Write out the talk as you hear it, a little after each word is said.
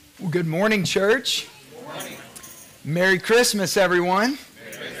Well, good morning, church. Good morning. Merry Christmas, everyone.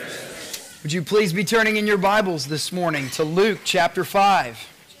 Merry Christmas. Would you please be turning in your Bibles this morning to Luke chapter 5.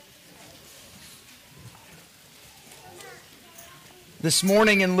 This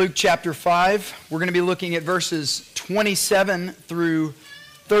morning in Luke chapter 5, we're going to be looking at verses 27 through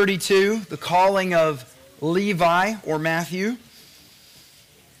 32, the calling of Levi or Matthew.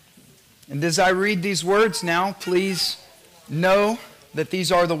 And as I read these words now, please know that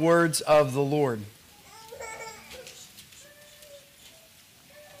these are the words of the Lord.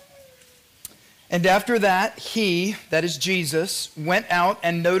 And after that, he, that is Jesus, went out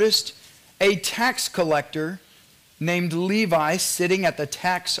and noticed a tax collector named Levi sitting at the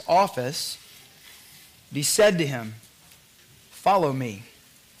tax office. He said to him, "Follow me."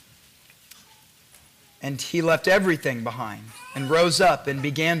 And he left everything behind and rose up and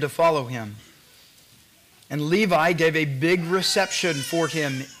began to follow him. And Levi gave a big reception for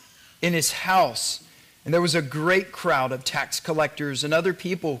him in his house. And there was a great crowd of tax collectors and other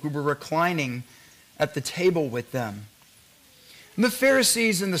people who were reclining at the table with them. And the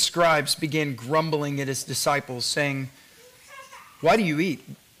Pharisees and the scribes began grumbling at his disciples, saying, "Why do you eat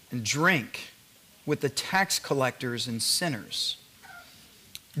and drink with the tax collectors and sinners?"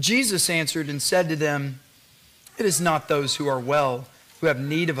 Jesus answered and said to them, "It is not those who are well who have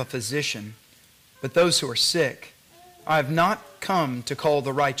need of a physician, but those who are sick. I have not come to call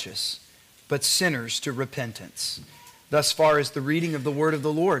the righteous, but sinners to repentance." Thus far is the reading of the word of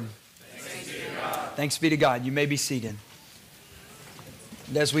the Lord. Thanks be to God. Thanks be to God. You may be seated.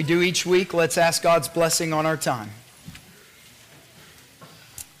 And as we do each week, let's ask God's blessing on our time.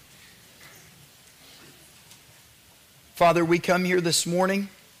 Father, we come here this morning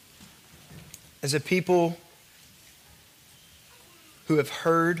as a people who have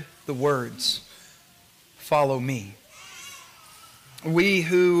heard the words, "Follow me." We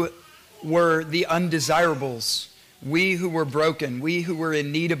who were the undesirables, we who were broken, we who were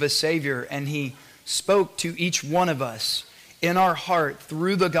in need of a Savior, and He spoke to each one of us in our heart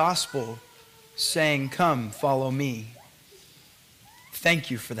through the gospel, saying, "Come, follow me."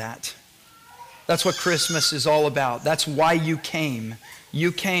 Thank you for that. That's what Christmas is all about. That's why you came.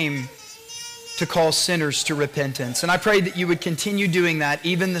 You came to call sinners to repentance. And I pray that you would continue doing that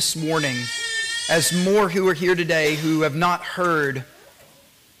even this morning, as more who are here today who have not heard,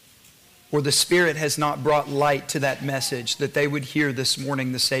 or the Spirit has not brought light to that message, that they would hear this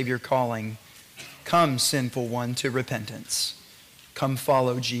morning the Savior calling, "Come, sinful one, to repentance. Come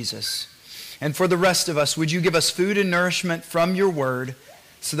follow Jesus." And for the rest of us, would you give us food and nourishment from your word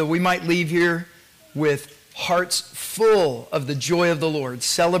so that we might leave here with hearts full of the joy of the Lord,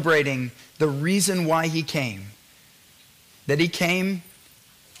 celebrating the reason why He came. That He came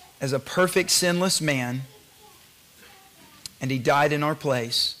as a perfect, sinless man, and He died in our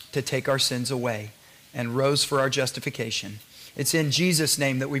place to take our sins away and rose for our justification. It's in Jesus'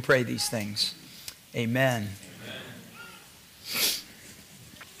 name that we pray these things. Amen.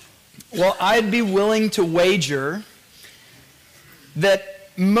 Well, I'd be willing to wager that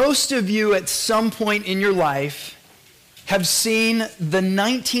most of you at some point in your life have seen the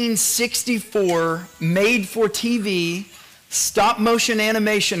 1964 made-for-TV stop-motion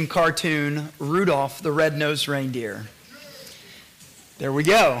animation cartoon, Rudolph the Red-Nosed Reindeer. There we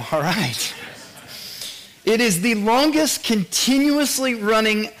go. All right. It is the longest continuously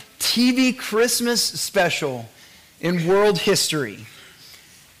running TV Christmas special in world history.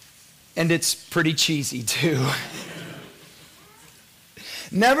 And it's pretty cheesy, too.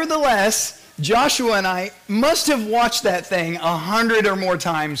 Nevertheless, Joshua and I must have watched that thing 100 or more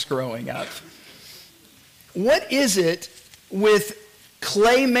times growing up. What is it with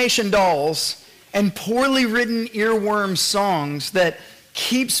claymation dolls and poorly written earworm songs that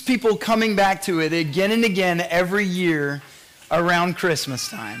keeps people coming back to it again and again every year around Christmas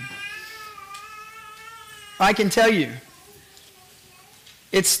time? I can tell you,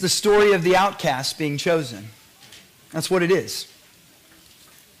 it's the story of the outcast being chosen. That's what it is.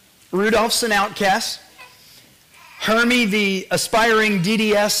 Rudolph's an outcast. Hermie, the aspiring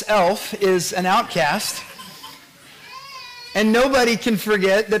DDS elf, is an outcast. And nobody can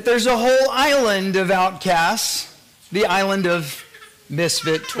forget that there's a whole island of outcasts, the island of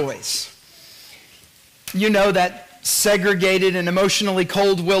misfit toys. You know, that segregated and emotionally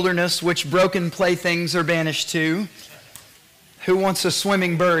cold wilderness which broken playthings are banished to. Who wants a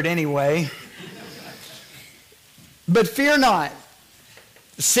swimming bird anyway? But fear not.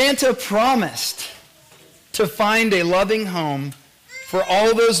 Santa promised to find a loving home for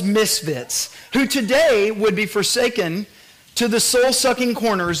all those misfits who today would be forsaken to the soul-sucking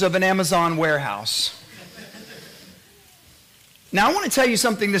corners of an Amazon warehouse. Now, I want to tell you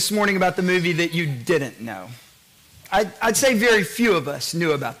something this morning about the movie that you didn't know. I'd say very few of us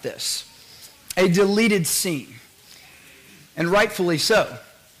knew about this. A deleted scene, and rightfully so.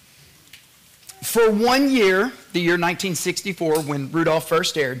 For 1 year, the year 1964, when Rudolph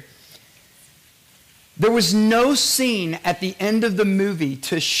first aired, there was no scene at the end of the movie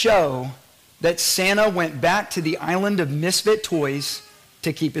to show that Santa went back to the island of misfit toys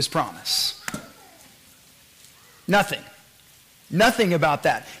to keep his promise. Nothing. Nothing about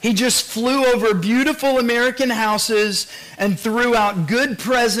that. He just flew over beautiful American houses and threw out good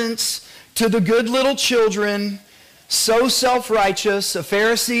presents to the good little children, so self-righteous, a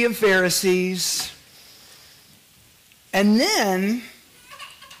Pharisee of Pharisees. And then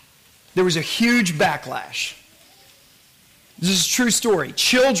there was a huge backlash. This is a true story.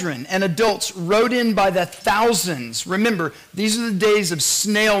 Children and adults wrote in by the thousands. Remember, these are the days of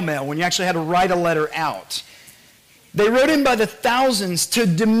snail mail when you actually had to write a letter out. They wrote in by the thousands to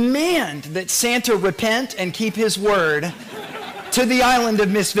demand that Santa repent and keep his word to the island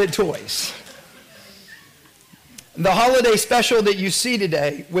of misfit toys. The holiday special that you see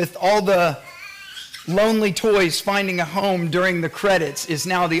today with all the lonely toys finding a home during the credits is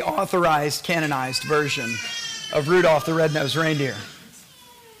now the authorized, canonized version of Rudolph the Red-Nosed Reindeer.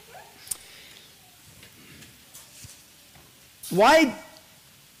 Why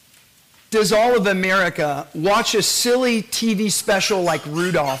does all of America watch a silly TV special like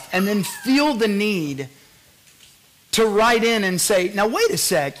Rudolph and then feel the need to write in and say, now wait a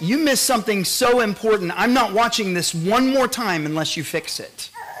sec, you missed something so important, I'm not watching this one more time unless you fix it.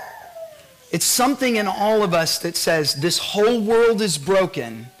 It's something in all of us that says this whole world is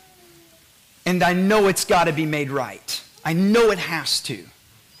broken and I know it's got to be made right. I know it has to.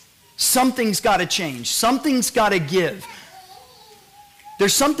 Something's got to change. Something's got to give.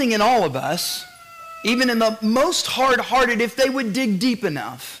 There's something in all of us, even in the most hard-hearted, if they would dig deep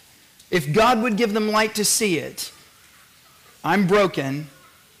enough, if God would give them light to see it. I'm broken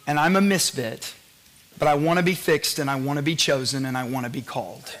and I'm a misfit, but I want to be fixed and I want to be chosen and I want to be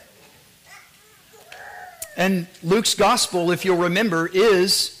called. And Luke's gospel, if you'll remember,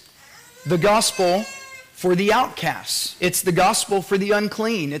 is the gospel for the outcasts. It's the gospel for the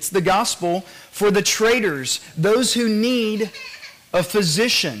unclean. It's the gospel for the traitors, those who need a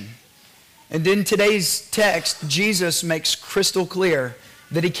physician. And in today's text, Jesus makes crystal clear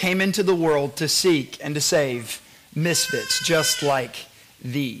that he came into the world to seek and to save misfits just like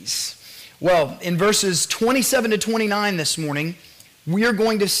these. Well, in verses 27 to 29 this morning, we are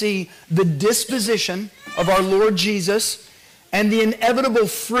going to see the disposition of our Lord Jesus and the inevitable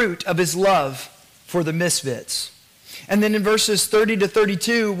fruit of his love for the misfits. And then in verses 30 to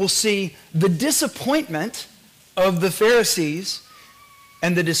 32, we'll see the disappointment of the Pharisees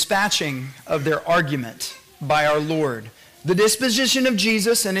and the dispatching of their argument by our Lord. The disposition of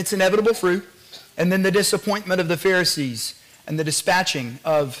Jesus and its inevitable fruit, and then the disappointment of the Pharisees and the dispatching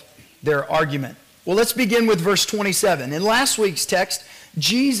of their argument. Well, let's begin with verse 27. In last week's text,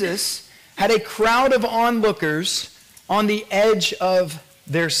 Jesus had a crowd of onlookers on the edge of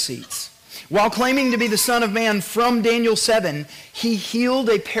their seats. While claiming to be the Son of Man from Daniel 7, he healed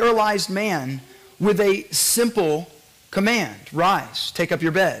a paralyzed man with a simple command: rise, take up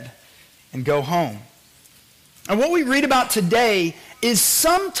your bed, and go home. And what we read about today is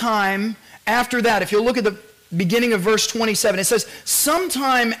sometime after that. If you'll look at the beginning of verse 27, it says,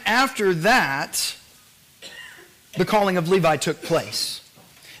 sometime after that, the calling of Levi took place.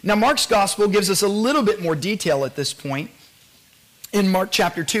 Now, Mark's gospel gives us a little bit more detail at this point. In Mark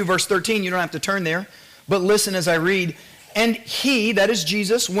chapter 2, verse 13, you don't have to turn there, but listen as I read. And he, that is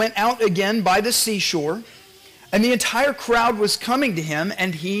Jesus, went out again by the seashore, and the entire crowd was coming to him,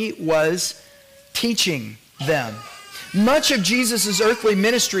 and he was teaching them. Much of Jesus' earthly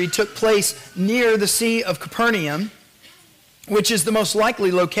ministry took place near the Sea of Capernaum, which is the most likely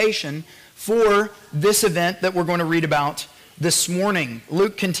location for this event that we're going to read about this morning.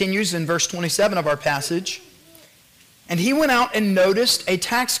 Luke continues in verse 27 of our passage. And he went out and noticed a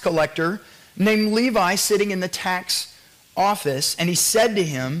tax collector named Levi sitting in the tax office, and he said to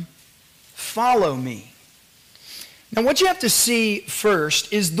him, "Follow me." Now, what you have to see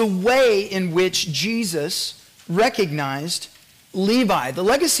first is the way in which Jesus recognized Levi. The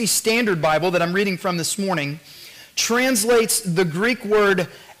Legacy Standard Bible that I'm reading from this morning translates the Greek word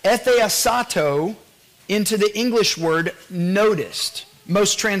etheasato into the English word noticed.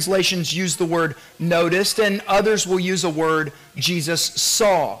 Most translations use the word noticed, and others will use a word, Jesus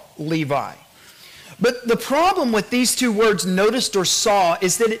saw Levi. But the problem with these two words, noticed or saw,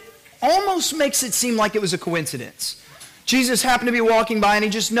 is that it almost makes it seem like it was a coincidence. Jesus happened to be walking by and he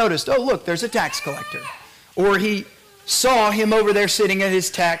just noticed, oh, look, there's a tax collector. Or he saw him over there sitting at his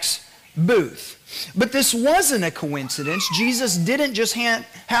tax booth. But this wasn't a coincidence. Jesus didn't just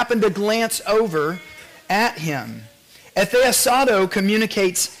happen to glance over at him. Theosado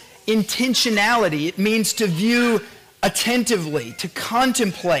communicates intentionality. It means to view attentively, to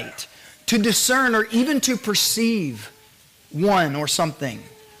contemplate, to discern, or even to perceive one or something.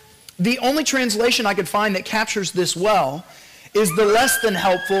 The only translation I could find that captures this well is the less than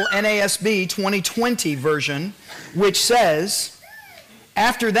helpful NASB 2020 version, which says,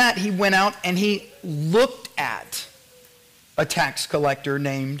 after that he went out and he looked at a tax collector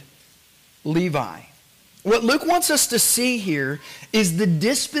named Levi. What Luke wants us to see here is the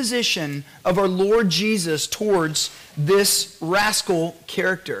disposition of our Lord Jesus towards this rascal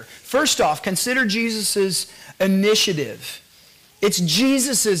character. First off, consider Jesus' initiative. It's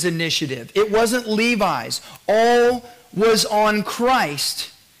Jesus' initiative. It wasn't Levi's. All was on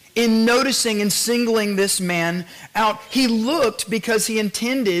Christ in noticing and singling this man out. He looked because he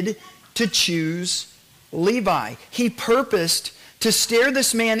intended to choose Levi. He purposed to stare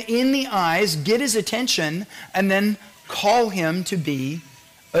this man in the eyes, get his attention, and then call him to be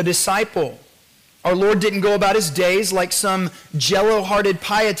a disciple. Our Lord didn't go about his days like some jello-hearted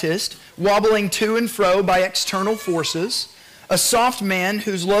pietist, wobbling to and fro by external forces, a soft man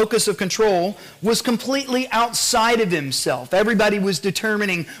whose locus of control was completely outside of himself. Everybody was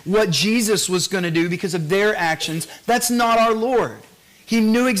determining what Jesus was going to do because of their actions. That's not our Lord. He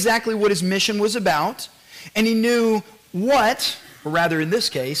knew exactly what his mission was about, and he knew what, or rather in this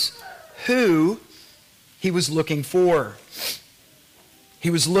case, who he was looking for. He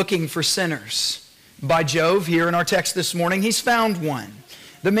was looking for sinners. By Jove, here in our text this morning, he's found one.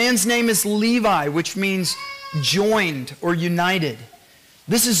 The man's name is Levi, which means joined or united.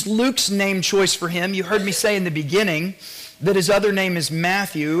 This is Luke's name choice for him. You heard me say in the beginning that his other name is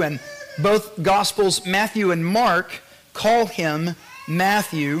Matthew, and both Gospels, Matthew and Mark, call him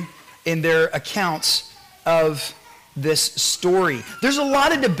Matthew in their accounts of this story. There's a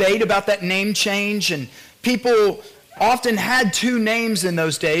lot of debate about that name change, and people often had two names in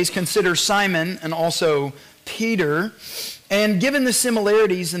those days. Consider Simon and also Peter. And given the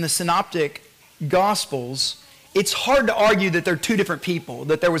similarities in the synoptic Gospels, it's hard to argue that they're two different people,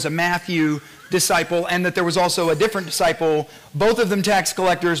 that there was a Matthew disciple and that there was also a different disciple, both of them tax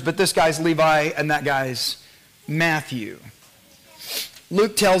collectors, but this guy's Levi and that guy's Matthew.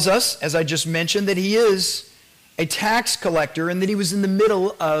 Luke tells us, as I just mentioned, that he is a tax collector and that he was in the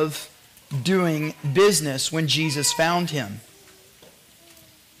middle of doing business when Jesus found him.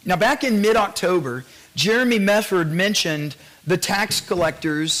 Now, back in mid-October, Jeremy Mefford mentioned the tax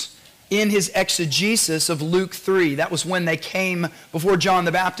collectors in his exegesis of Luke 3. That was when they came before John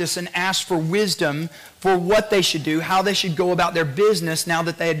the Baptist and asked for wisdom for what they should do, how they should go about their business now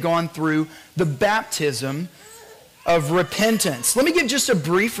that they had gone through the baptism of repentance. Let me give just a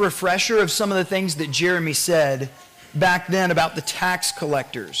brief refresher of some of the things that Jeremy said back then about the tax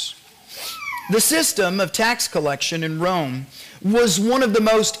collectors. The system of tax collection in Rome was one of the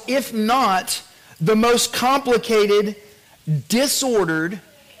most, if not the most complicated, disordered,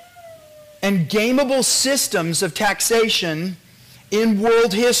 and gameable systems of taxation in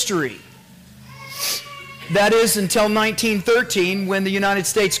world history. That is until 1913, when the United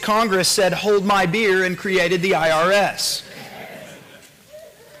States Congress said, "Hold my beer," and created the IRS.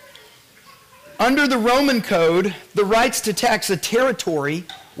 Under the Roman Code, the rights to tax a territory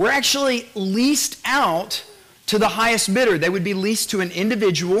were actually leased out to the highest bidder. They would be leased to an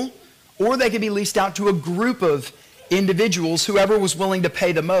individual, or they could be leased out to a group of individuals, whoever was willing to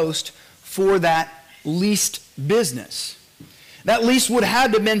pay the most for that leased business. That lease would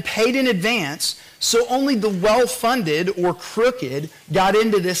have to have been paid in advance, so only the well-funded or crooked got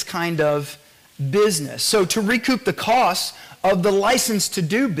into this kind of business. So to recoup the costs of the license to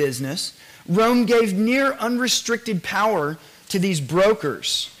do business, Rome gave near unrestricted power to these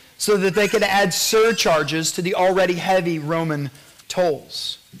brokers so that they could add surcharges to the already heavy Roman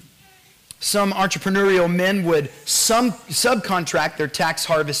tolls. Some entrepreneurial men would subcontract their tax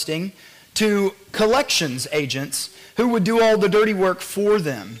harvesting to collections agents who would do all the dirty work for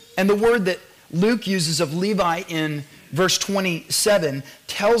them. And the word that Luke uses of Levi in verse 27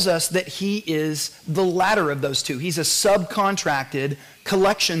 tells us that he is the latter of those two. He's a subcontracted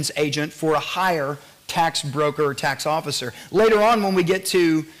collections agent for a higher tax broker or tax officer. Later on, when we get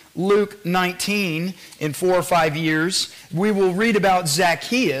to Luke 19, in 4 or 5 years, we will read about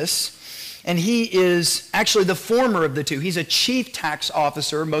Zacchaeus. And he is actually the former of the two. He's a chief tax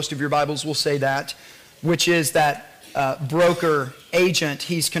officer. Most of your Bibles will say that, which is that broker agent.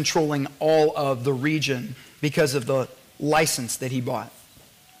 He's controlling all of the region because of the license that he bought.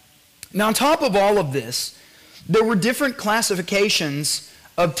 Now, on top of all of this, There were different classifications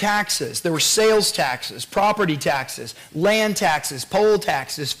of taxes. There were sales taxes, property taxes, land taxes, poll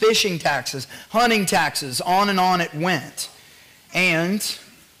taxes, fishing taxes, hunting taxes, on and on it went. And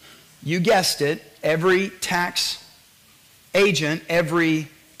you guessed it, every tax agent, every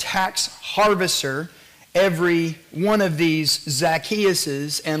tax harvester, every one of these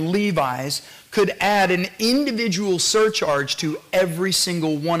Zacchaeuses and Levi's could add an individual surcharge to every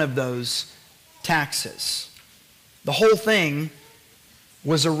single one of those taxes. The whole thing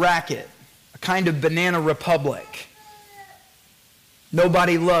was a racket, a kind of banana republic.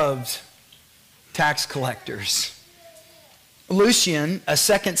 Nobody loved tax collectors. Lucian, a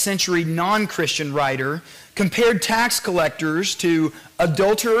 2nd century non-Christian writer, compared tax collectors to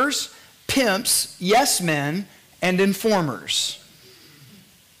adulterers, pimps, yes men, and informers.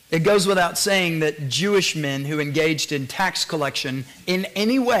 It goes without saying that Jewish men who engaged in tax collection in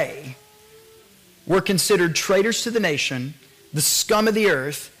any way were considered traitors to the nation, the scum of the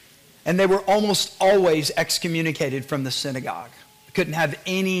earth, and they were almost always excommunicated from the synagogue. They couldn't have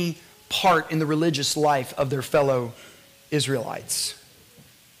any part in the religious life of their fellow Israelites.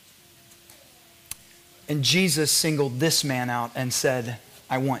 And Jesus singled this man out and said,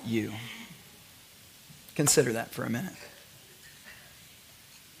 I want you. Consider that for a minute.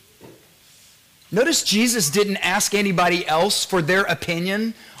 Notice Jesus didn't ask anybody else for their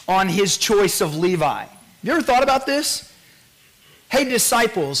opinion on his choice of Levi. You ever thought about this? Hey,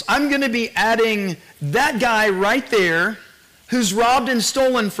 disciples, I'm going to be adding that guy right there who's robbed and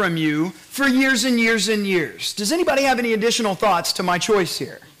stolen from you for years and years and years. Does anybody have any additional thoughts to my choice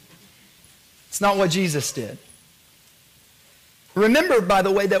here? It's not what Jesus did. Remember, by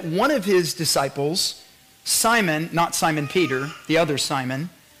the way, that one of his disciples, Simon, not Simon Peter, the other Simon,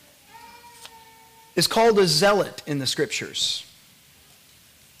 is called a zealot in the Scriptures.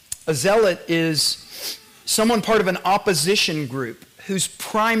 A zealot is someone part of an opposition group whose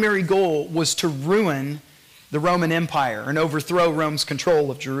primary goal was to ruin the Roman Empire and overthrow Rome's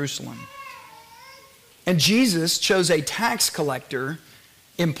control of Jerusalem. And Jesus chose a tax collector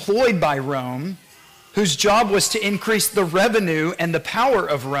employed by Rome, whose job was to increase the revenue and the power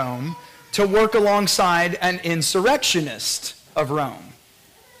of Rome, to work alongside an insurrectionist of Rome.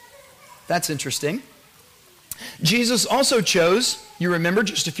 That's interesting. Jesus also chose, you remember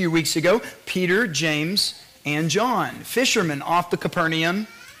just a few weeks ago, Peter, James, and John, fishermen off the Capernaum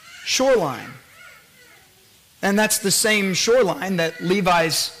shoreline. And that's the same shoreline that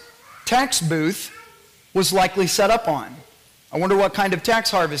Levi's tax booth was likely set up on. I wonder what kind of tax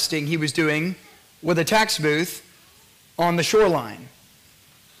harvesting he was doing with a tax booth on the shoreline.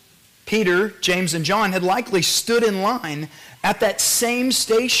 Peter, James, and John had likely stood in line at that same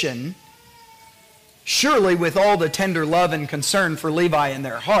station, surely with all the tender love and concern for Levi in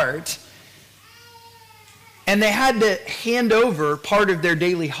their heart. And they had to hand over part of their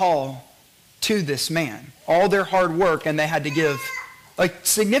daily haul to this man. All their hard work, and they had to give a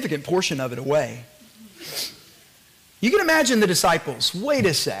significant portion of it away. You can imagine the disciples. Wait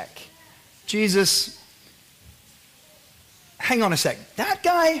a sec. Jesus, hang on a sec. That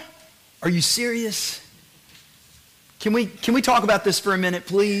guy? Are you serious? Can we talk about this for a minute,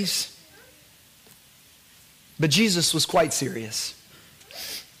 please? But Jesus was quite serious.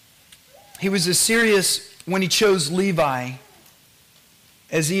 He was as serious when he chose Levi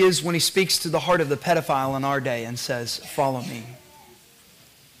as he is when he speaks to the heart of the pedophile in our day and says, follow me.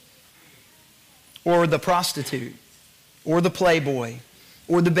 Or the prostitute, or the playboy,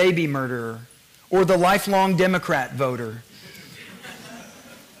 or the baby murderer, or the lifelong Democrat voter,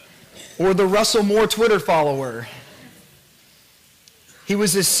 or the Russell Moore Twitter follower. He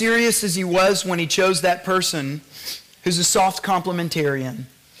was as serious as he was when he chose that person who's a soft complementarian,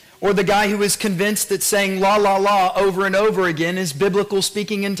 or the guy who is convinced that saying la la la over and over again is biblical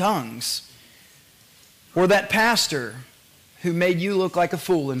speaking in tongues, or that pastor who made you look like a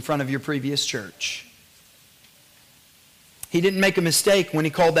fool in front of your previous church. He didn't make a mistake when he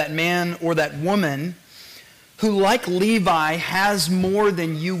called that man or that woman who, like Levi, has more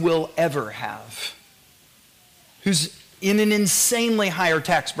than you will ever have, who's in an insanely higher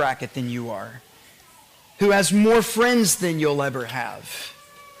tax bracket than you are, who has more friends than you'll ever have,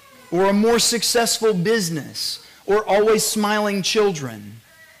 or a more successful business, or always smiling children.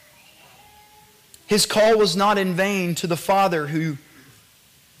 His call was not in vain to the father who,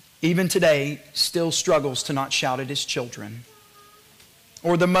 even today, still struggles to not shout at his children,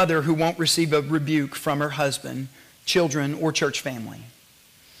 or the mother who won't receive a rebuke from her husband, children, or church family,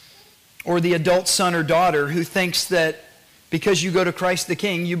 or the adult son or daughter who thinks that because you go to Christ the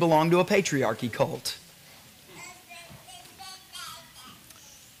King, you belong to a patriarchy cult.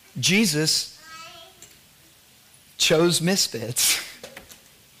 Jesus chose misfits.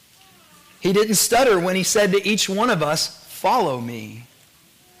 He didn't stutter when he said to each one of us, follow me.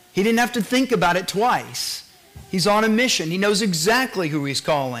 He didn't have to think about it twice. He's on a mission. He knows exactly who he's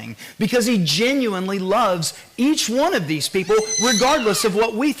calling because he genuinely loves each one of these people regardless of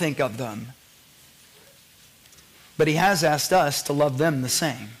what we think of them. But he has asked us to love them the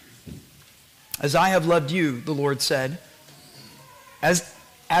same. As I have loved you, the Lord said, as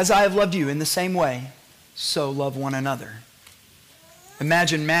I have loved you in the same way, so love one another.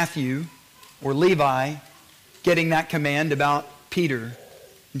 Imagine Matthew or Levi getting that command about Peter,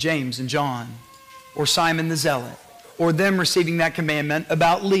 James, and John, or Simon the Zealot, or them receiving that commandment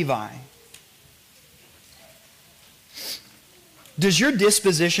about Levi. Does your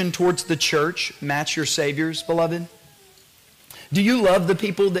disposition towards the church match your Savior's, beloved? Do you love the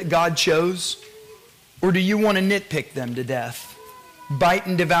people that God chose? Or do you want to nitpick them to death? Bite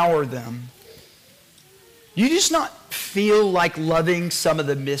and devour them? Do you just not feel like loving some of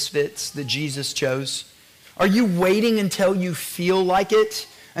the misfits that Jesus chose? Are you waiting until you feel like it?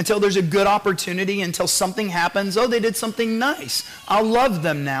 Until there's a good opportunity? Until something happens? Oh, they did something nice. I'll love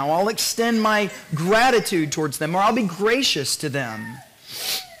them now. I'll extend my gratitude towards them, or I'll be gracious to them.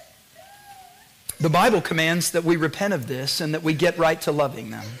 The Bible commands that we repent of this and that we get right to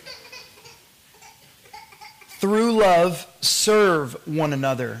loving them. Through love, serve one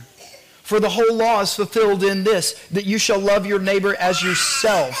another. For the whole law is fulfilled in this, that you shall love your neighbor as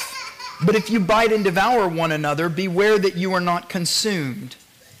yourself. But if you bite and devour one another, beware that you are not consumed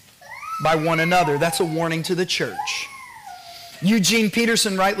by one another. That's a warning to the church. Eugene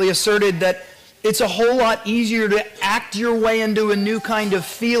Peterson rightly asserted that it's a whole lot easier to act your way into a new kind of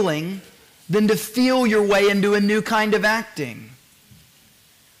feeling than to feel your way into a new kind of acting.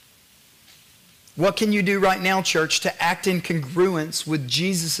 What can you do right now, church, to act in congruence with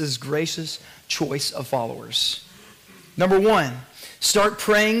Jesus' gracious choice of followers? Number one, start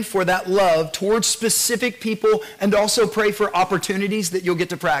praying for that love towards specific people and also pray for opportunities that you'll get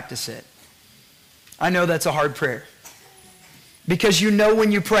to practice it. I know that's a hard prayer because you know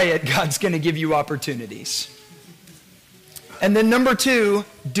when you pray it, God's going to give you opportunities. And then number two,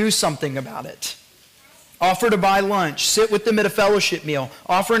 do something about it. Offer to buy lunch, sit with them at a fellowship meal,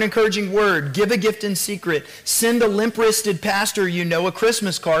 offer an encouraging word, give a gift in secret, send a limp-wristed pastor you know a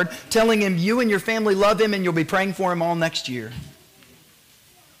Christmas card telling him you and your family love him and you'll be praying for him all next year.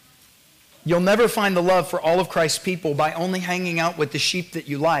 You'll never find the love for all of Christ's people by only hanging out with the sheep that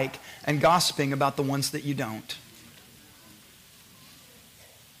you like and gossiping about the ones that you don't.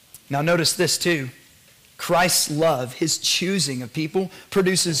 Now notice this too. Christ's love, his choosing of people,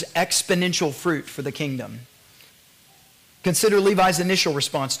 produces exponential fruit for the kingdom. Consider Levi's initial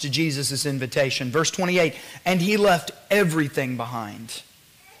response to Jesus' invitation. Verse 28, and he left everything behind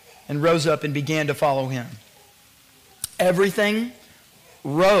and rose up and began to follow him. Everything,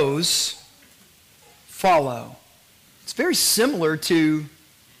 rose, follow. It's very similar to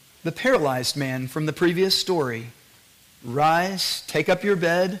the paralyzed man from the previous story. Rise, take up your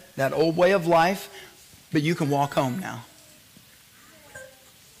bed, that old way of life, but you can walk home now.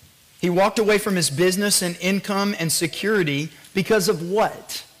 He walked away from his business and income and security because of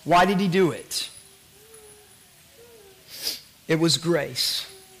what? Why did he do it? It was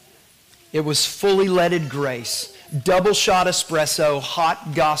grace. It was fully leaded grace. Double shot espresso,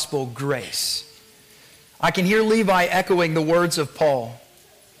 hot gospel grace. I can hear Levi echoing the words of Paul.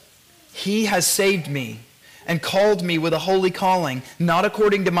 He has saved me and called me with a holy calling, not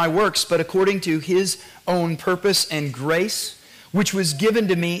according to my works, but according to his own purpose and grace, which was given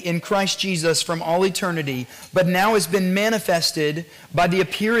to me in Christ Jesus from all eternity, but now has been manifested by the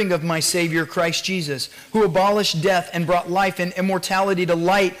appearing of my Savior, Christ Jesus, who abolished death and brought life and immortality to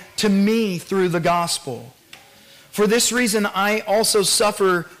light to me through the gospel. For this reason I also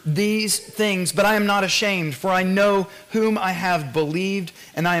suffer these things, but I am not ashamed, for I know whom I have believed,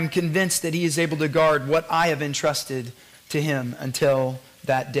 and I am convinced that he is able to guard what I have entrusted to him until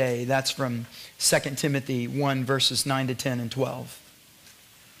that day. That's from 2 Timothy 1, verses 9 to 10 and 12.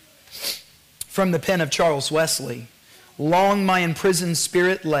 From the pen of Charles Wesley, long my imprisoned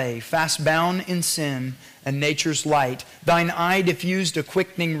spirit lay, fast bound in sin and nature's light. Thine eye diffused a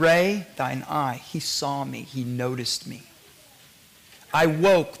quickening ray. Thine eye, he saw me, he noticed me. I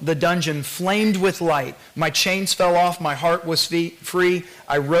woke, the dungeon flamed with light. My chains fell off, my heart was free.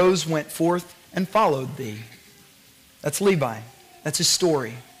 I rose, went forth, and followed thee. That's Levi. That's his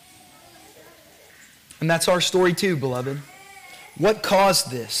story. And that's our story too, beloved. What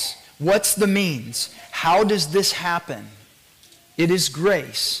caused this? What's the means? How does this happen? It is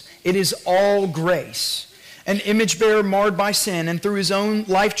grace. It is all grace. An image bearer marred by sin and through his own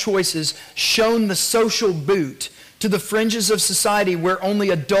life choices shown the social boot to the fringes of society where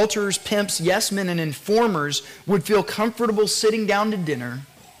only adulterers, pimps, yes men, and informers would feel comfortable sitting down to dinner.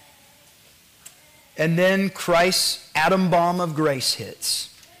 And then Christ's atom bomb of grace hits,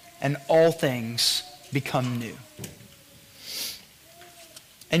 and all things become new.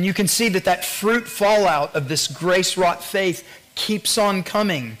 And you can see that fruit fallout of this grace-wrought faith keeps on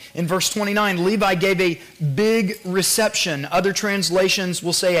coming. In verse 29, Levi gave a big reception. Other translations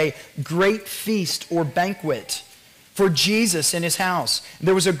will say a great feast or banquet for Jesus in his house.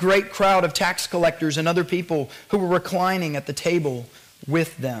 There was a great crowd of tax collectors and other people who were reclining at the table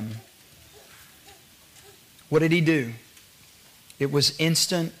with them. What did he do? It was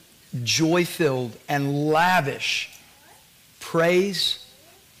instant, joy-filled, and lavish praise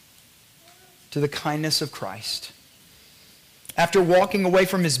to the kindness of Christ. After walking away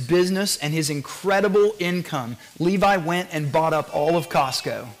from his business and his incredible income, Levi went and bought up all of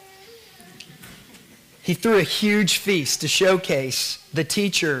Costco. He threw a huge feast to showcase the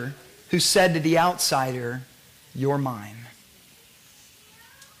teacher who said to the outsider, "You're mine."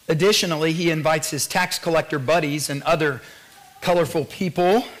 Additionally, he invites his tax collector buddies and other colorful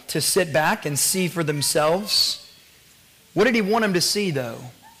people to sit back and see for themselves. What did he want them to see,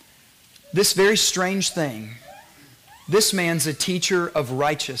 though? This very strange thing. This man's a teacher of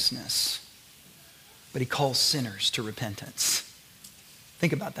righteousness, but he calls sinners to repentance.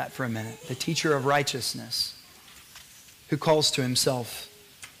 Think about that for a minute. The teacher of righteousness who calls to himself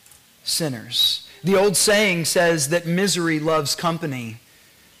sinners. The old saying says that misery loves company.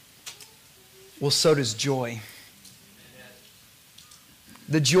 Well, so does joy.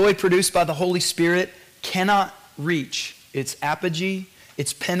 The joy produced by the Holy Spirit cannot reach its apogee,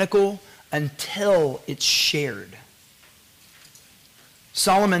 its pinnacle, until it's shared.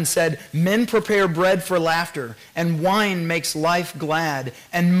 Solomon said, "Men prepare bread for laughter, and wine makes life glad,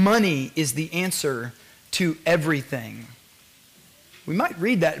 and money is the answer to everything." We might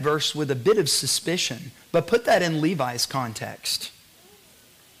read that verse with a bit of suspicion, but put that in Levi's context.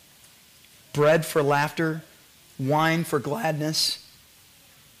 Bread for laughter, wine for gladness,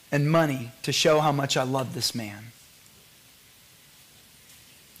 and money to show how much I love this man.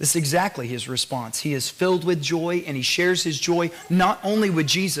 This is exactly his response. He is filled with joy, and he shares his joy not only with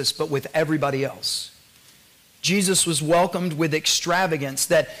Jesus, but with everybody else. Jesus was welcomed with extravagance,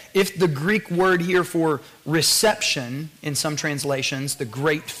 that if the Greek word here for reception, in some translations, the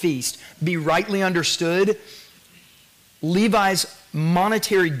great feast, be rightly understood, Levi's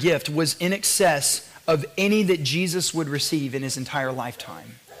monetary gift was in excess of any that Jesus would receive in his entire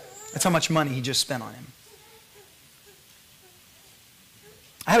lifetime. That's how much money he just spent on him.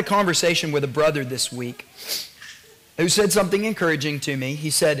 I had a conversation with a brother this week who said something encouraging to me. He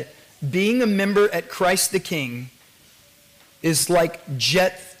said, being a member at Christ the King is like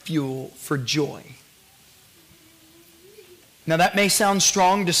jet fuel for joy. Now that may sound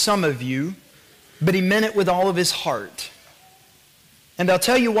strong to some of you, but he meant it with all of his heart. And I'll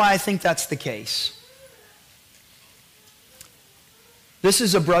tell you why I think that's the case. This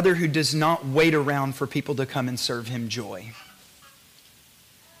is a brother who does not wait around for people to come and serve him joy,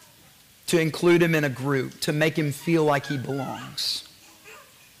 to include him in a group, to make him feel like he belongs.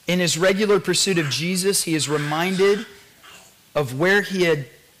 In his regular pursuit of Jesus, he is reminded of where he had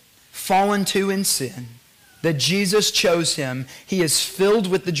fallen to in sin, that Jesus chose him. He is filled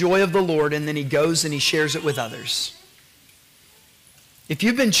with the joy of the Lord, and then he goes and he shares it with others. If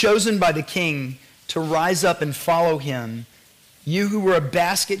you've been chosen by the King to rise up and follow him, you who were a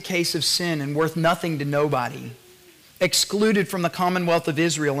basket case of sin and worth nothing to nobody, excluded from the commonwealth of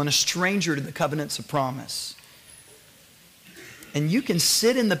Israel and a stranger to the covenants of promise. And you can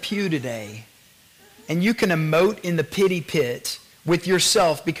sit in the pew today and you can emote in the pity pit with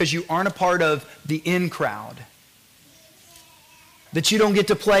yourself because you aren't a part of the in crowd. That you don't get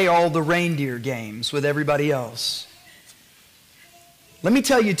to play all the reindeer games with everybody else. Let me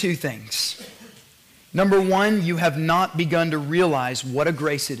tell you two things. Number one, you have not begun to realize what a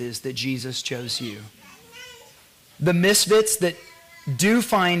grace it is that Jesus chose you. The misfits that do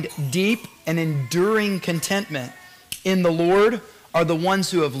find deep and enduring contentment in the Lord are the ones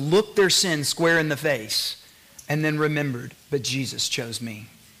who have looked their sin square in the face and then remembered, but Jesus chose me.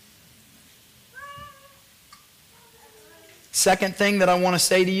 Second thing that I want to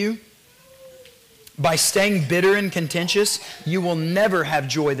say to you, by staying bitter and contentious, you will never have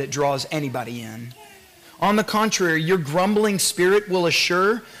joy that draws anybody in. On the contrary, your grumbling spirit will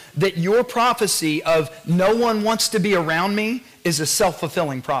assure that your prophecy of no one wants to be around me is a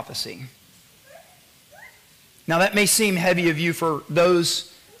self-fulfilling prophecy. Now that may seem heavy of you for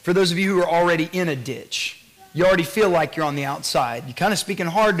those of you who are already in a ditch. You already feel like you're on the outside. You're kind of speaking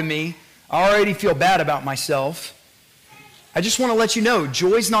hard to me. I already feel bad about myself. I just want to let you know,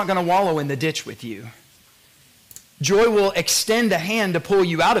 joy's not going to wallow in the ditch with you. Joy will extend a hand to pull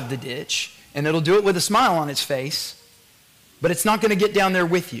you out of the ditch, and it'll do it with a smile on its face, but it's not going to get down there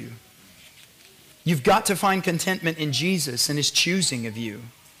with you. You've got to find contentment in Jesus and His choosing of you.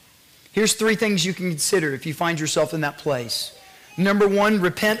 Here's 3 things you can consider if you find yourself in that place. Number 1,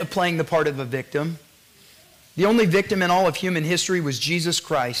 repent of playing the part of a victim. The only victim in all of human history was Jesus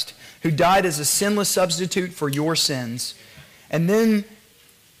Christ, who died as a sinless substitute for your sins. And then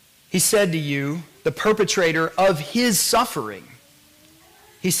He said to you, the perpetrator of His suffering,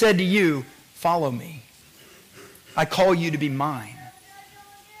 He said to you, follow me. I call you to be mine.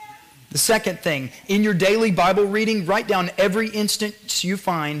 The second thing, in your daily Bible reading, write down every instance you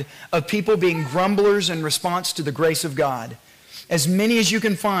find of people being grumblers in response to the grace of God. As many as you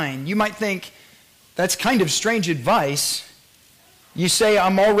can find. You might think, that's kind of strange advice. You say,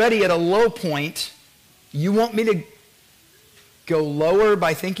 I'm already at a low point. You want me to go lower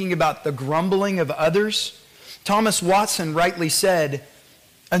by thinking about the grumbling of others? Thomas Watson rightly said,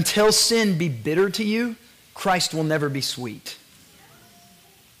 until sin be bitter to you, Christ will never be sweet.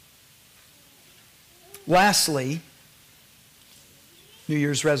 Lastly, New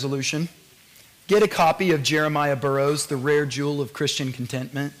Year's resolution, get a copy of Jeremiah Burroughs' The Rare Jewel of Christian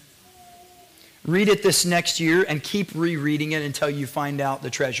Contentment. Read it this next year and keep rereading it until you find out the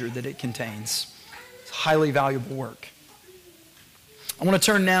treasure that it contains. It's highly valuable work. I want to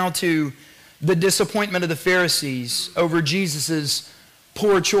turn now to the disappointment of the Pharisees over Jesus'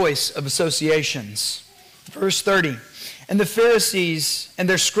 poor choice of associations. Verse 30. And the Pharisees and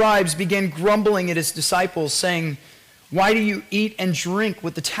their scribes began grumbling at His disciples, saying, why do you eat and drink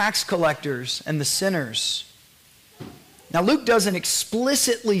with the tax collectors and the sinners? Now, Luke doesn't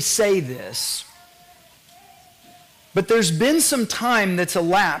explicitly say this, but there's been some time that's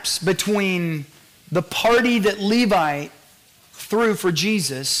elapsed between the party that Levi threw for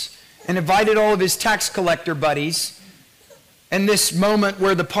Jesus and invited all of his tax collector buddies, and this moment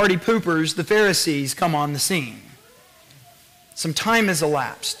where the party poopers, the Pharisees, come on the scene. Some time has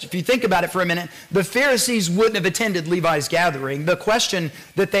elapsed. If you think about it for a minute, the Pharisees wouldn't have attended Levi's gathering. The question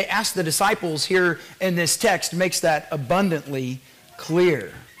that they asked the disciples here in this text makes that abundantly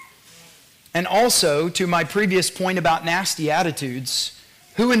clear. And also, to my previous point about nasty attitudes,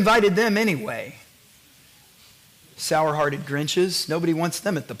 who invited them anyway? Sour-hearted Grinches. Nobody wants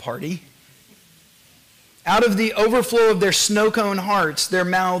them at the party. Out of the overflow of their snow-cone hearts, their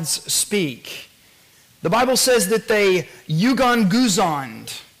mouths speak. The Bible says that they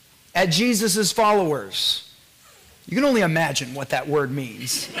eugon-guzoned at Jesus' followers. You can only imagine what that word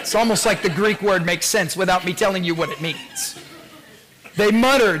means. It's almost like the Greek word makes sense without me telling you what it means. They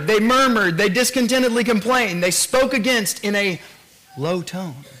muttered, they murmured, they discontentedly complained, they spoke against in a low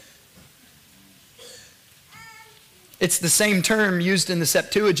tone. It's the same term used in the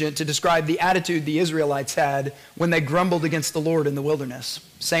Septuagint to describe the attitude the Israelites had when they grumbled against the Lord in the wilderness.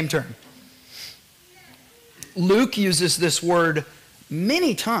 Same term. Luke uses this word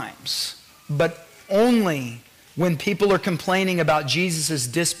many times, but only when people are complaining about Jesus'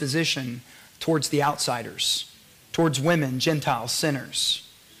 disposition towards the outsiders, towards women, Gentiles, sinners.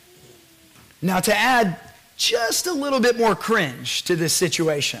 Now, to add just a little bit more cringe to this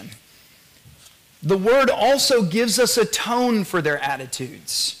situation, the word also gives us a tone for their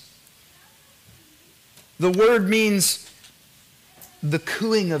attitudes. The word means the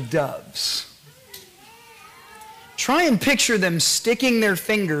cooing of doves. Try and picture them sticking their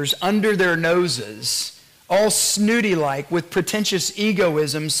fingers under their noses, all snooty-like with pretentious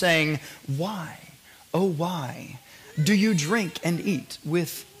egoism, saying, why, oh why, do you drink and eat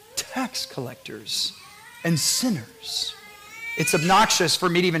with tax collectors and sinners? It's obnoxious for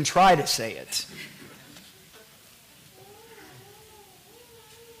me to even try to say it.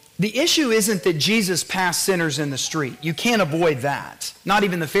 The issue isn't that Jesus passed sinners in the street. You can't avoid that. Not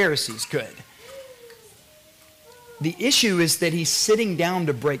even the Pharisees could. The issue is that He's sitting down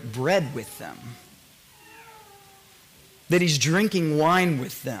to break bread with them. That He's drinking wine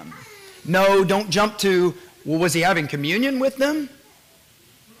with them. No, don't jump to, well, was He having communion with them?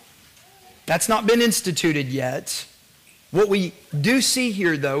 That's not been instituted yet. What we do see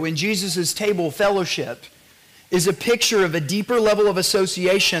here, though, in Jesus' table fellowship is a picture of a deeper level of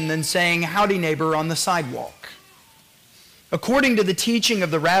association than saying, howdy neighbor, on the sidewalk. According to the teaching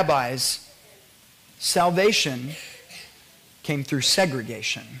of the rabbis, salvation came through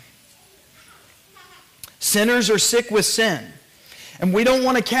segregation. Sinners are sick with sin, and we don't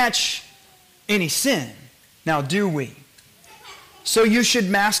want to catch any sin. Now, do we? So you should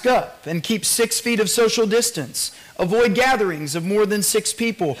mask up and keep 6 feet of social distance, Avoid gatherings of more than 6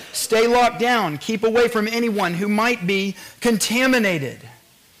 people. Stay locked down. Keep away from anyone who might be contaminated.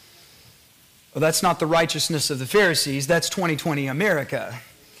 Well, that's not the righteousness of the Pharisees. That's 2020 America.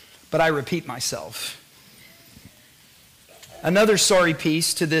 But I repeat myself. Another sorry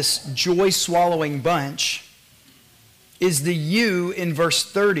piece to this joy-swallowing bunch is the you in verse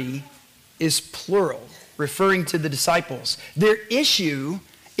 30 is plural, referring to the disciples. Their issue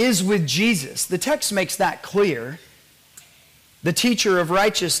is with Jesus. The text makes that clear. The teacher of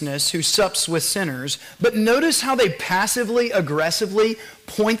righteousness who sups with sinners. But notice how they passively, aggressively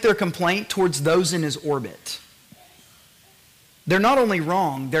point their complaint towards those in his orbit. They're not only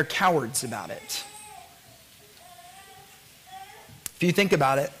wrong, they're cowards about it. If you think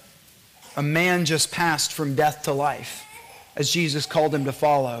about it, a man just passed from death to life as Jesus called him to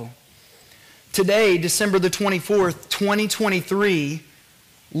follow. Today, December the 24th, 2023,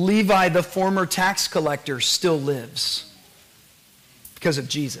 Levi, the former tax collector, still lives because of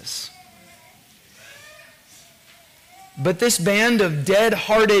Jesus. But this band of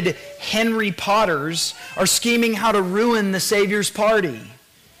dead-hearted Henry Potters are scheming how to ruin the Savior's party.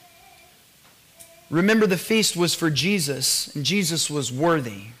 Remember, the feast was for Jesus, and Jesus was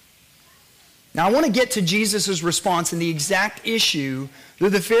worthy. Now, I want to get to Jesus' response and the exact issue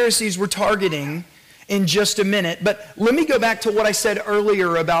that the Pharisees were targeting in just a minute. But let me go back to what I said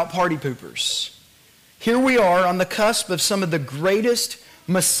earlier about party poopers. Here we are on the cusp of some of the greatest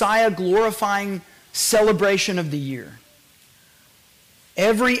Messiah-glorifying celebration of the year.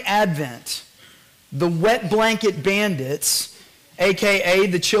 Every Advent, the wet blanket bandits, a.k.a.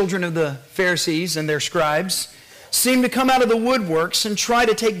 the children of the Pharisees and their scribes, seem to come out of the woodworks and try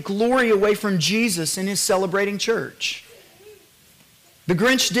to take glory away from Jesus in his celebrating church. The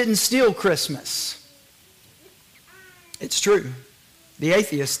Grinch didn't steal Christmas. It's true. The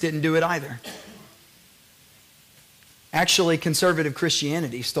atheists didn't do it either. Actually, conservative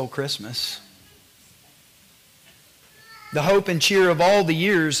Christianity stole Christmas. The hope and cheer of all the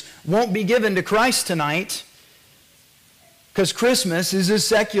years won't be given to Christ tonight, because Christmas is a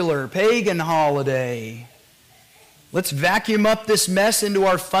secular, pagan holiday. Let's vacuum up this mess into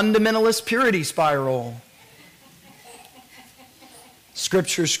our fundamentalist purity spiral.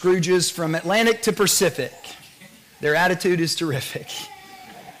 Scripture Scrooges from Atlantic to Pacific. Their attitude is terrific.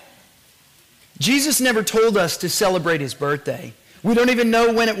 Jesus never told us to celebrate his birthday. We don't even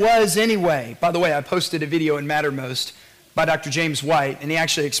know when it was anyway. By the way, I posted a video in Mattermost by Dr. James White, and he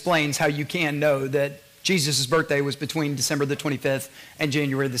actually explains how you can know that Jesus' birthday was between December the 25th and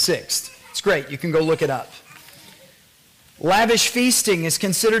January the 6th. It's great. You can go look it up. Lavish feasting is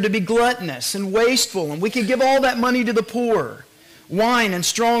considered to be gluttonous and wasteful, and we can give all that money to the poor. Wine and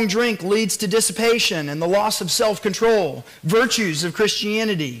strong drink leads to dissipation and the loss of self-control, virtues of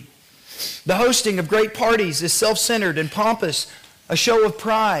Christianity. The hosting of great parties is self-centered and pompous, a show of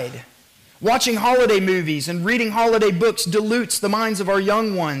pride. Watching holiday movies and reading holiday books dilutes the minds of our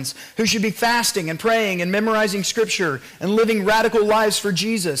young ones who should be fasting and praying and memorizing Scripture and living radical lives for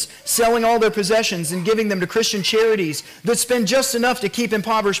Jesus, selling all their possessions and giving them to Christian charities that spend just enough to keep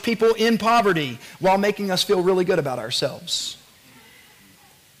impoverished people in poverty while making us feel really good about ourselves.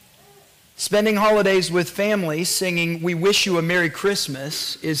 Spending holidays with family singing "We Wish You a Merry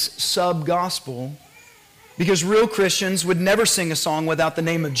Christmas" is sub-gospel, because real Christians would never sing a song without the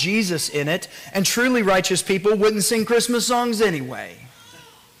name of Jesus in it, and truly righteous people wouldn't sing Christmas songs anyway.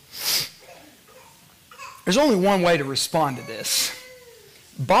 There's only one way to respond to this.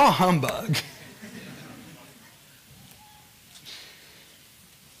 Bah humbug.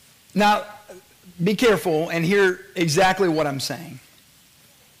 Now, be careful and hear exactly what I'm saying.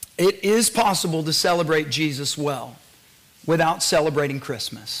 It is possible to celebrate Jesus well without celebrating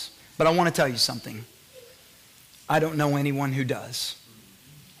Christmas. But I want to tell you something. I don't know anyone who does.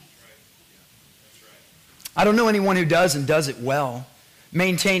 I don't know anyone who does and does it well,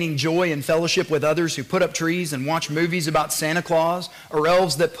 maintaining joy and fellowship with others who put up trees and watch movies about Santa Claus or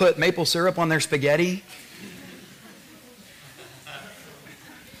elves that put maple syrup on their spaghetti.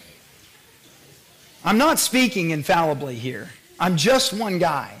 I'm not speaking infallibly here. I'm just one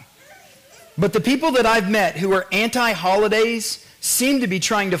guy. But the people that I've met who are anti-holidays seem to be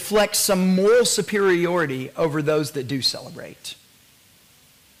trying to flex some moral superiority over those that do celebrate.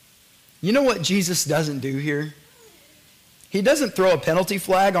 You know what Jesus doesn't do here? He doesn't throw a penalty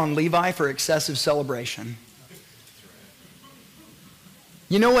flag on Levi for excessive celebration.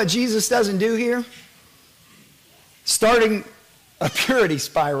 You know what Jesus doesn't do here? Starting a purity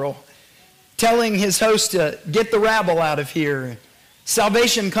spiral, telling his host to get the rabble out of here.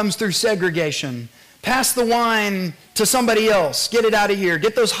 Salvation comes through segregation. Pass the wine to somebody else. Get it out of here.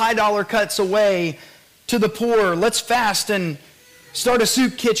 Get those high dollar cuts away to the poor. Let's fast and start a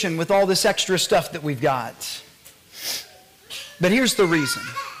soup kitchen with all this extra stuff that we've got. But here's the reason.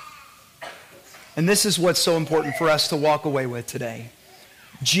 And this is what's so important for us to walk away with today.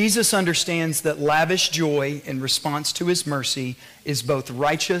 Jesus understands that lavish joy in response to his mercy is both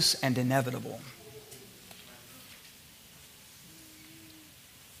righteous and inevitable.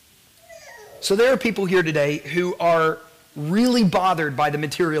 So there are people here today who are really bothered by the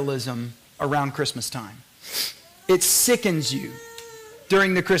materialism around Christmas time. It sickens you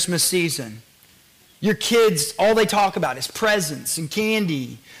during the Christmas season. Your kids, all they talk about is presents and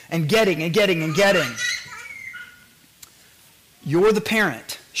candy and getting and getting and getting. You're the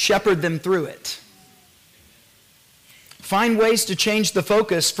parent. Shepherd them through it. Find ways to change the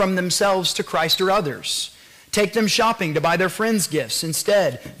focus from themselves to Christ or others. Take them shopping to buy their friends gifts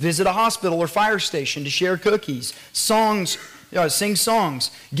instead. Visit a hospital or fire station to share cookies. Sing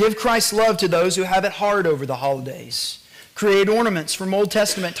songs. Give Christ's love to those who have it hard over the holidays. Create ornaments from Old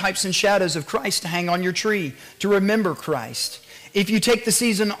Testament types and shadows of Christ to hang on your tree to remember Christ. If you take the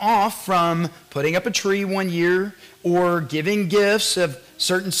season off from putting up a tree one year or giving gifts of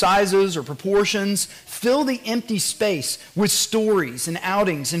certain sizes or proportions, fill the empty space with stories and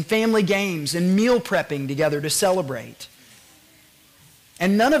outings and family games and meal prepping together to celebrate.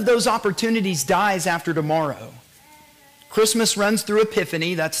 And none of those opportunities dies after tomorrow. Christmas runs through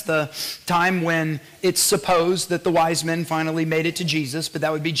Epiphany. That's the time when it's supposed that the wise men finally made it to Jesus, but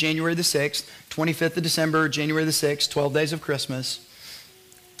that would be January the 6th, 25th of December, January the 6th, 12 days of Christmas.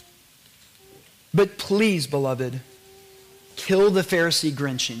 But please, beloved, kill the Pharisee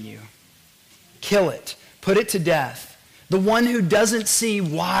Grinch in you. Kill it. Put it to death. The one who doesn't see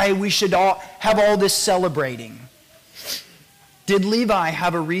why we should have all this celebrating. Did Levi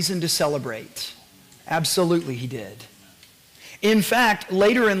have a reason to celebrate? Absolutely he did. In fact,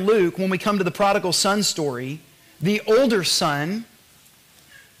 later in Luke, when we come to the prodigal son story, the older son,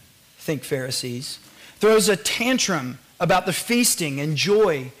 think Pharisees, throws a tantrum about the feasting and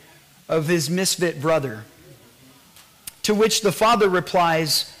joy of his misfit brother. To which the father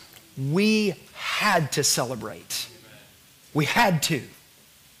replies, we had to celebrate. We had to.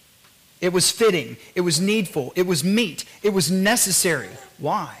 It was fitting. It was needful. It was meet. It was necessary.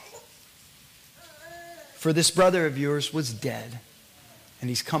 Why? For this brother of yours was dead,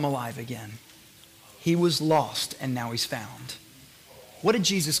 and he's come alive again. He was lost, and now he's found. What did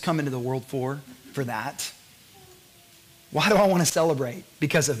Jesus come into the world for? For that. Why do I want to celebrate?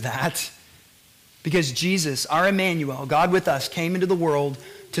 Because of that. Because Jesus, our Emmanuel, God with us, came into the world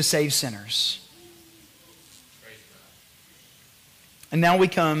to save sinners. And now we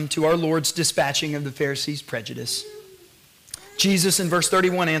come to our Lord's dispatching of the Pharisees' prejudice. Jesus in verse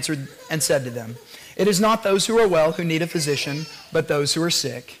 31 answered and said to them, it is not those who are well who need a physician, but those who are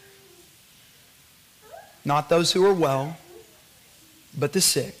sick. Not those who are well, but the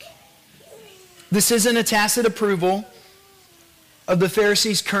sick. This isn't a tacit approval of the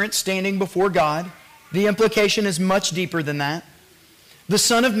Pharisees' current standing before God. The implication is much deeper than that. The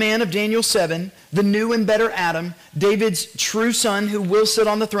Son of Man of Daniel 7, the new and better Adam, David's true son who will sit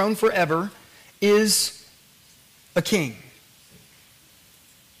on the throne forever, is a king.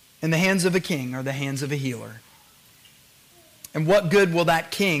 And the hands of a king are the hands of a healer. And what good will that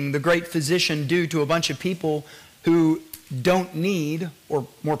king, the great physician, do to a bunch of people who don't need, or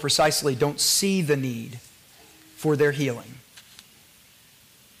more precisely, don't see the need for their healing?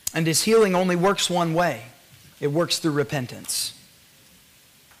 And his healing only works one way. It works through repentance.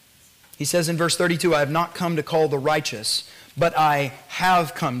 He says in verse 32, I have not come to call the righteous, but I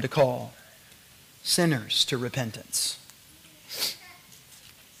have come to call sinners to repentance.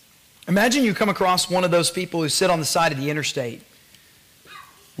 Imagine you come across one of those people who sit on the side of the interstate,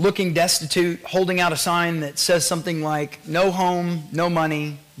 looking destitute, holding out a sign that says something like, no home, no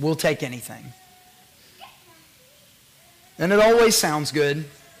money, we'll take anything. And it always sounds good.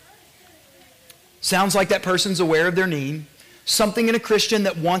 Sounds like that person's aware of their need. Something in a Christian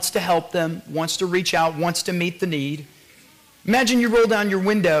that wants to help them, wants to reach out, wants to meet the need. Imagine you roll down your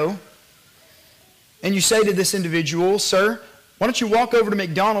window and you say to this individual, sir, why don't you walk over to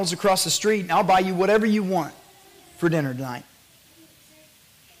McDonald's across the street and I'll buy you whatever you want for dinner tonight.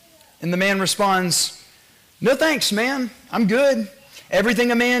 And the man responds, no thanks, man. I'm good. Everything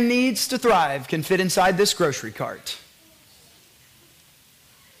a man needs to thrive can fit inside this grocery cart.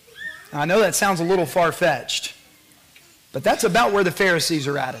 Now, I know that sounds a little far-fetched, but that's about where the Pharisees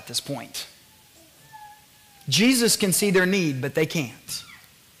are at this point. Jesus can see their need, but they can't.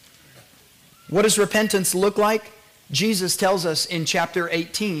 What does repentance look like? Jesus tells us in chapter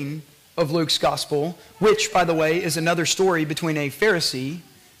 18 of Luke's gospel, which, by the way, is another story between a Pharisee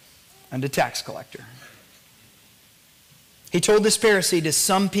and a tax collector. He told this Pharisee to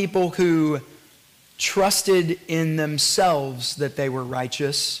some people who trusted in themselves that they were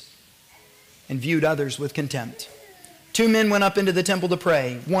righteous and viewed others with contempt. Two men went up into the temple to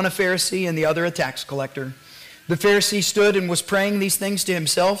pray, one a Pharisee and the other a tax collector. The Pharisee stood and was praying these things to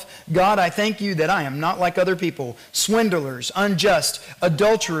himself. God, I thank you that I am not like other people, swindlers, unjust,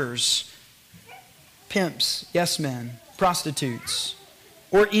 adulterers, pimps, yes men, prostitutes,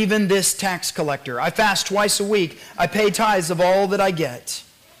 or even this tax collector. I fast twice a week. I pay tithes of all that I get.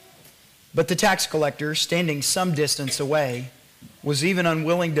 But the tax collector, standing some distance away, was even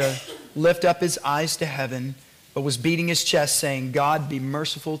unwilling to lift up his eyes to heaven, but was beating his chest, saying, God, be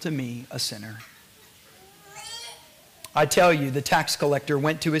merciful to me, a sinner. I tell you, the tax collector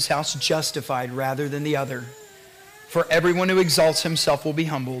went to his house justified rather than the other. For everyone who exalts himself will be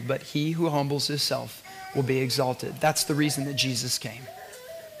humbled, but he who humbles himself will be exalted. That's the reason that Jesus came.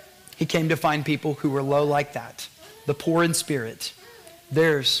 He came to find people who were low like that, the poor in spirit.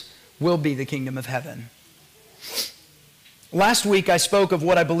 Theirs will be the kingdom of heaven. Last week I spoke of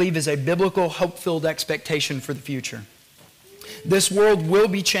what I believe is a biblical, hope-filled expectation for the future. This world will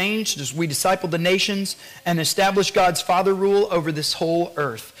be changed as we disciple the nations and establish God's father rule over this whole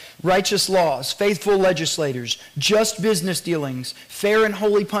earth. Righteous laws, faithful legislators, just business dealings, fair and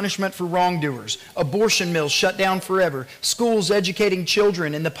holy punishment for wrongdoers, abortion mills shut down forever, schools educating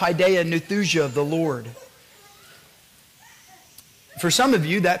children in the paideia nuthusia of the Lord. For some of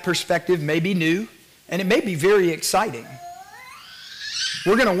you, that perspective may be new, and it may be very exciting.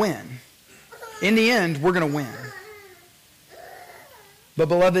 We're going to win. In the end, we're going to win. But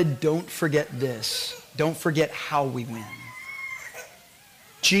beloved, don't forget this. Don't forget how we win.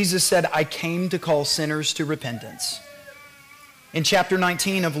 Jesus said, I came to call sinners to repentance. In chapter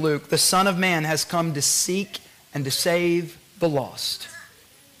 19 of Luke, the Son of Man has come to seek and to save the lost.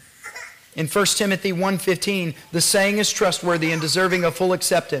 In 1 Timothy 1:15, the saying is trustworthy and deserving of full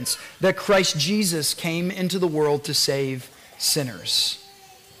acceptance, that Christ Jesus came into the world to save sinners.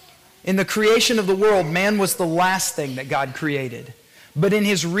 In the creation of the world, man was the last thing that God created. But in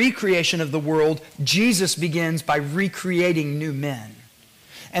his recreation of the world, Jesus begins by recreating new men.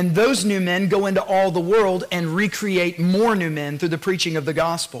 And those new men go into all the world and recreate more new men through the preaching of the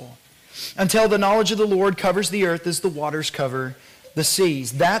gospel, until the knowledge of the Lord covers the earth as the waters cover the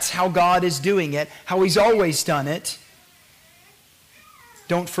seas. That's how God is doing it, how he's always done it.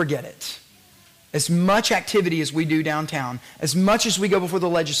 Don't forget it. As much activity as we do downtown, as much as we go before the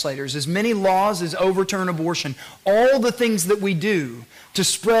legislators, as many laws as overturn abortion, all the things that we do to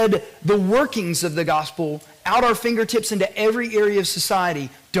spread the workings of the gospel out our fingertips into every area of society,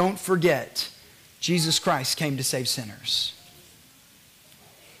 don't forget, Jesus Christ came to save sinners.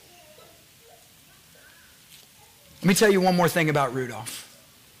 Let me tell you one more thing about Rudolph.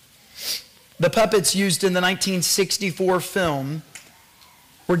 The puppets used in the 1964 film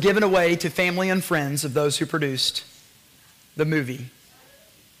were given away to family and friends of those who produced the movie.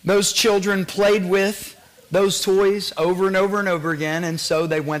 Those children played with those toys over and over and over again, and so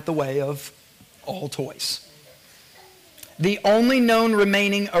they went the way of all toys. The only known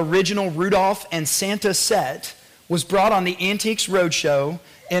remaining original Rudolph and Santa set was brought on the Antiques Roadshow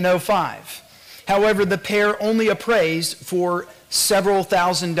in 2005. However, the pair only appraised for several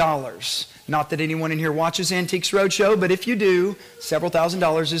 $1,000s. Not that anyone in here watches Antiques Roadshow, but if you do, several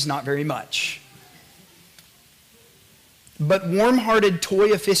 $1,000s is not very much. But warm-hearted toy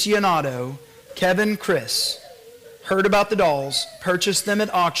aficionado Kevin Chris heard about the dolls, purchased them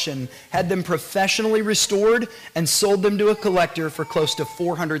at auction, had them professionally restored, and sold them to a collector for close to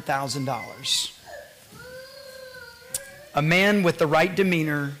 $400,000. A man with the right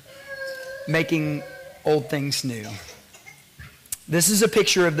demeanor making old things new. This is a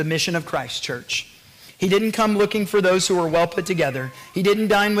picture of the mission of Christ Church. He didn't come looking for those who were well put together. He didn't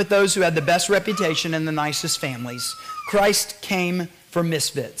dine with those who had the best reputation and the nicest families. Christ came for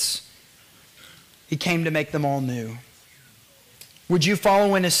misfits. He came to make them all new. Would you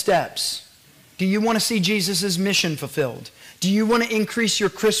follow in his steps? Do you want to see Jesus' mission fulfilled? Do you want to increase your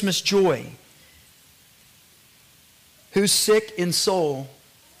Christmas joy? Who's sick in soul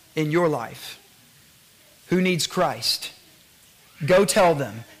in your life? Who needs Christ? Go tell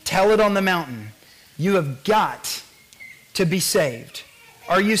them. Tell it on the mountain. You have got to be saved.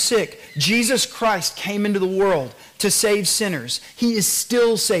 Are you sick? Jesus Christ came into the world to save sinners. He is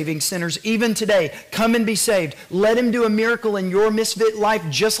still saving sinners even today. Come and be saved. Let him do a miracle in your misfit life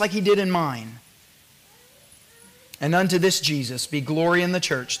just like he did in mine. And unto this Jesus be glory in the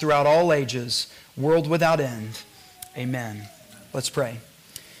church throughout all ages, world without end. Amen. Let's pray.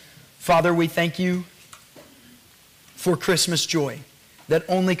 Father, we thank you for Christmas joy that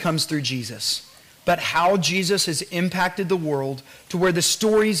only comes through Jesus. but how Jesus has impacted the world to where the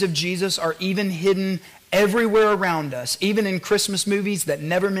stories of Jesus are even hidden everywhere around us, even in Christmas movies that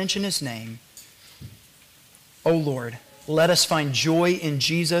never mention his name. Oh Lord, let us find joy in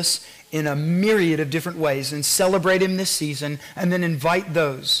Jesus in a myriad of different ways and celebrate him this season, and then invite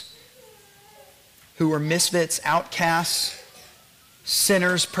those who are misfits, outcasts,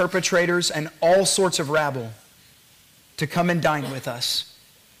 sinners, perpetrators, and all sorts of rabble to come and dine with us,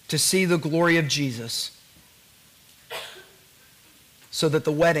 to see the glory of Jesus, so that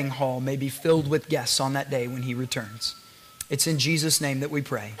the wedding hall may be filled with guests on that day when he returns. It's in Jesus' name that we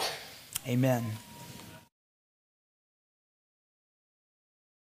pray. Amen.